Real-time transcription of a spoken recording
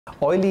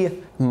Euler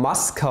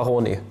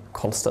Mascheroni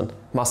Constant.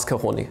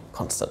 Mascheroni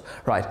Constant.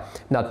 Right.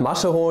 Not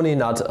Mascheroni,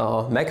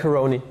 not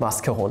macaroni,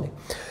 Mascheroni.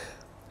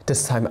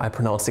 This time I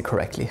pronounced it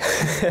correctly.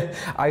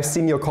 I've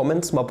seen your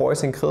comments, my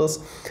boys and girls.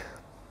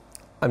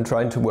 I'm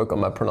trying to work on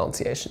my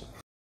pronunciation.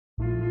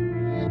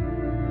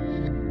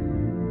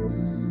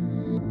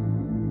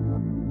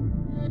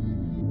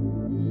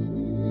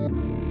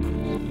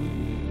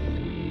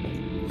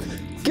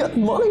 Good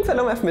morning,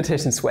 fellow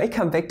mathematicians,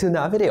 welcome back to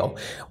another video.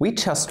 We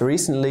just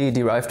recently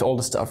derived all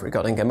the stuff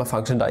regarding gamma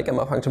function,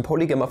 digamma function,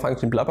 polygamma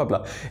function, blah blah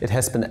blah. It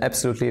has been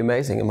absolutely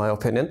amazing in my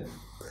opinion.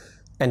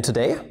 And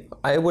today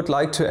I would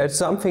like to add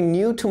something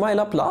new to my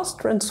Laplace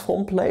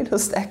transform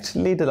playlist,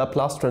 actually the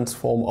Laplace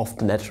transform of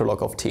the natural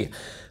log of t.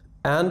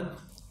 And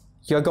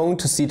you're going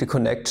to see the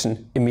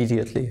connection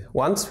immediately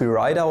once we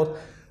write out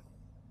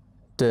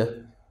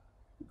the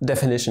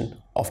definition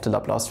of the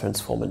Laplace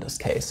transform in this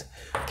case.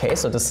 Okay,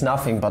 so this is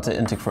nothing but the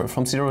integral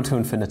from 0 to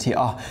infinity.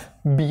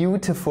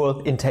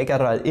 Beautiful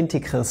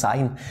integral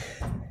sign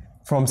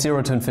from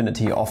 0 to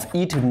infinity of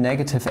e to the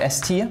negative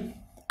st,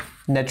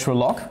 natural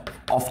log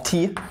of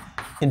t,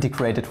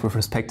 integrated with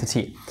respect to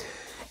t.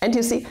 And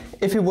you see,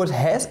 if you would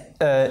have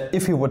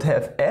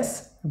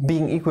s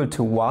being equal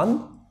to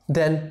 1,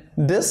 then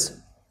this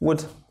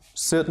would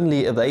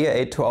certainly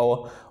evaluate to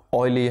our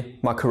Euler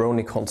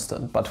Mascheroni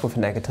constant, but with a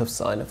negative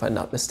sign if I'm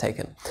not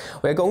mistaken.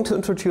 We are going to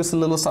introduce a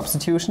little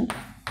substitution.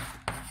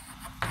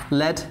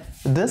 Let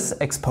this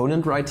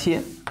exponent right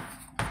here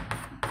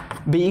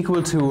be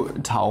equal to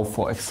tau,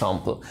 for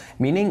example.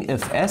 Meaning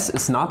if s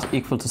is not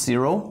equal to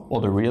 0, or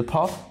the real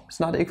part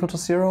is not equal to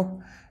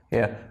 0,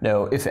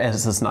 if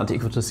s is not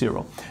equal to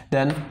 0,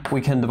 then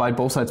we can divide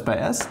both sides by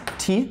s,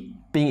 t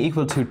being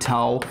equal to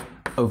tau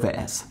over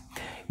s.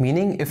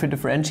 Meaning, if we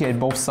differentiate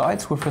both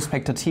sides with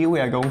respect to t,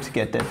 we are going to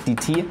get that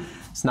dt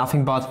is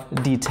nothing but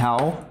d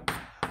tau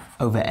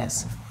over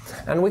s.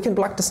 And we can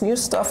plug this new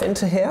stuff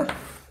into here.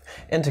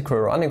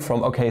 Integral running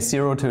from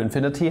 0 to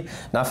infinity,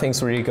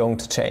 nothing's really going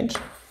to change.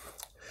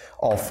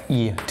 Of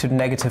e to the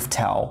negative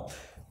tau,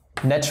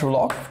 natural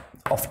log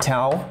of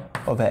tau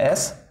over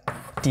s,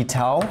 d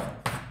tau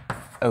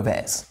over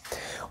s.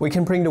 We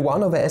can bring the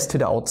 1 over s to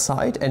the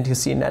outside, and you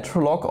see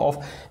natural log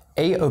of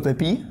a over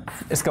b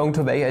is going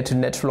to evaluate to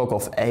natural log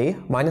of a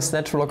minus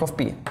natural log of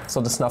b. So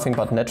this is nothing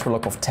but natural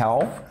log of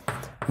tau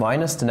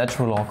minus the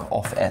natural log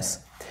of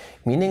s.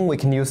 Meaning we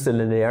can use the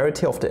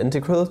linearity of the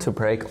integral to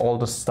break all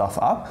this stuff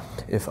up.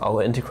 If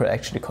our integral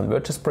actually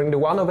converges, bring the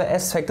 1 over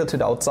s factor to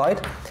the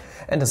outside,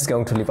 and this is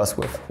going to leave us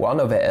with 1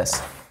 over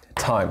s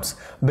times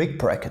big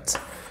brackets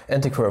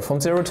integral from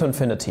 0 to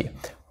infinity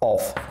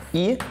of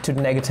e to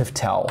the negative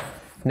tau,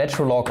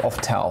 natural log of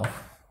tau,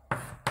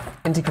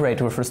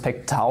 integrated with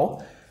respect to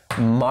tau,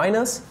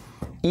 minus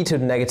e to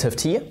the negative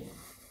t,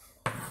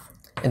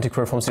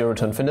 integral from 0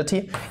 to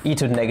infinity, e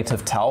to the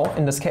negative tau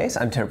in this case,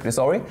 I'm terribly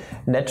sorry,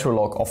 natural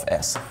log of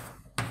s,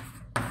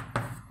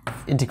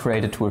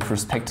 integrated with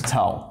respect to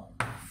tau.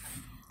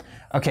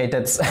 Okay,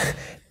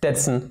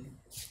 that's an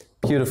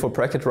beautiful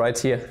bracket right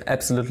here,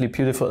 absolutely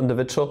beautiful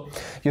individual.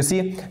 You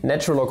see,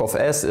 natural log of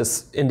s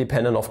is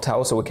independent of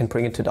tau, so we can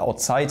bring it to the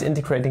outside.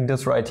 Integrating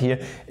this right here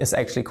is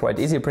actually quite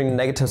easy. Bring the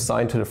negative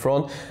sign to the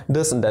front,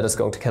 this and that is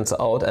going to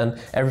cancel out, and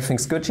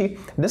everything's Gucci.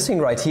 This thing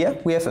right here,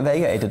 we have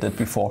evaluated it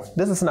before.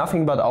 This is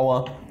nothing but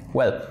our,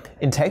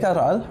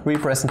 integral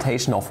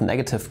representation of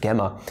negative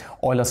gamma,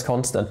 Euler's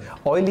constant,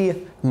 Euler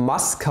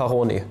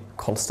Mascheroni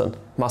Constant.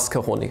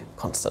 Mascheroni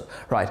Constant.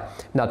 Right.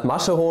 Not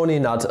Mascheroni,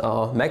 not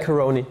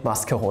macaroni,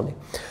 Mascheroni.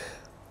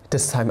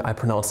 This time I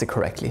pronounced it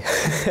correctly.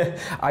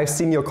 I've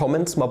seen your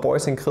comments, my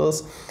boys and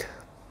girls.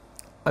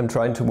 I'm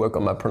trying to work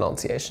on my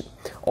pronunciation.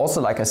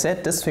 Also, like I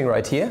said, this thing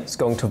right here is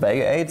going to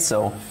evaluate,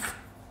 so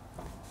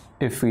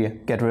if we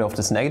get rid of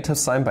this negative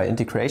sign by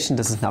integration,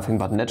 this is nothing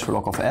but natural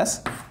log of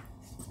s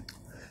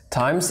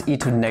times e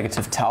to the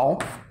negative tau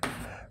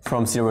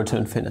from 0 to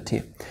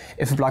infinity.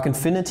 If we plug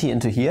infinity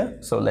into here,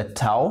 so let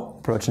tau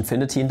approach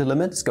infinity in the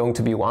limit, it's going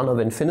to be 1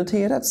 over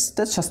infinity, that's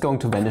just going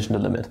to vanish in the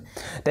limit.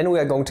 Then we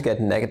are going to get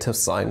a negative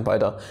sign by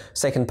the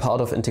second part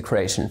of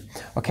integration.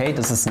 Okay,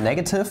 this is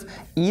negative,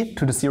 e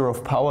to the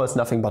 0th power is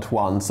nothing but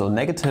 1, so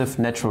negative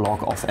natural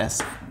log of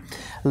s.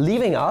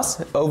 Leaving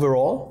us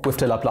overall with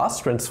the Laplace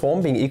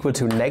transform being equal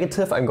to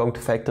negative, I'm going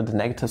to factor the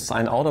negative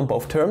sign out on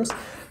both terms,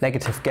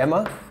 negative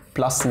gamma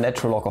plus the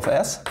natural log of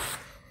s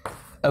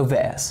over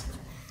s.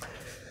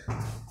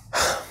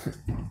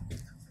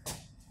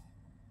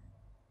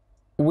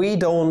 We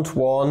don't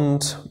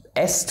want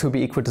s to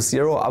be equal to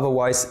 0,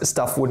 otherwise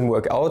stuff wouldn't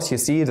work out. You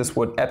see, this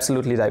would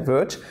absolutely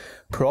diverge,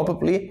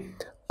 probably.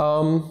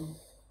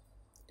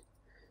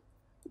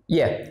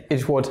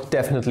 It would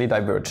definitely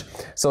diverge.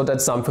 So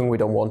that's something we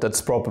don't want.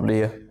 That's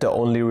probably the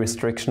only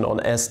restriction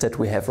on s that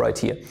we have right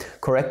here.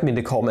 Correct me in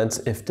the comments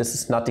if this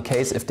is not the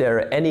case, if there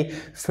are any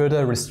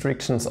further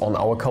restrictions on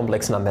our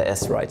complex number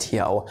s right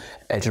here, our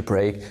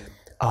algebraic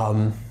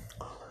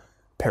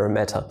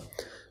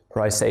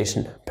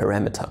parameterization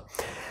parameter.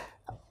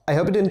 I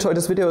hope you did enjoy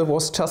this video. It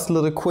was just a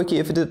little quickie.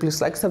 If you did, please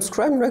like,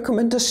 subscribe and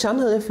recommend this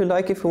channel if you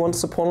like. If you want to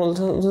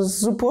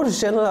support the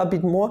channel a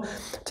bit more,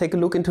 take a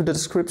look into the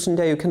description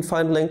there. You can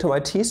find a link to my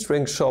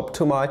T-string shop,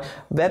 to my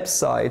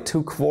website,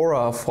 to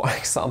Quora, for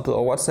example,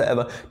 or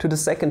whatsoever, to the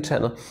second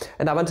channel.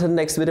 And up until the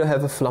next video,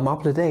 have a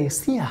flammable day.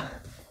 See ya!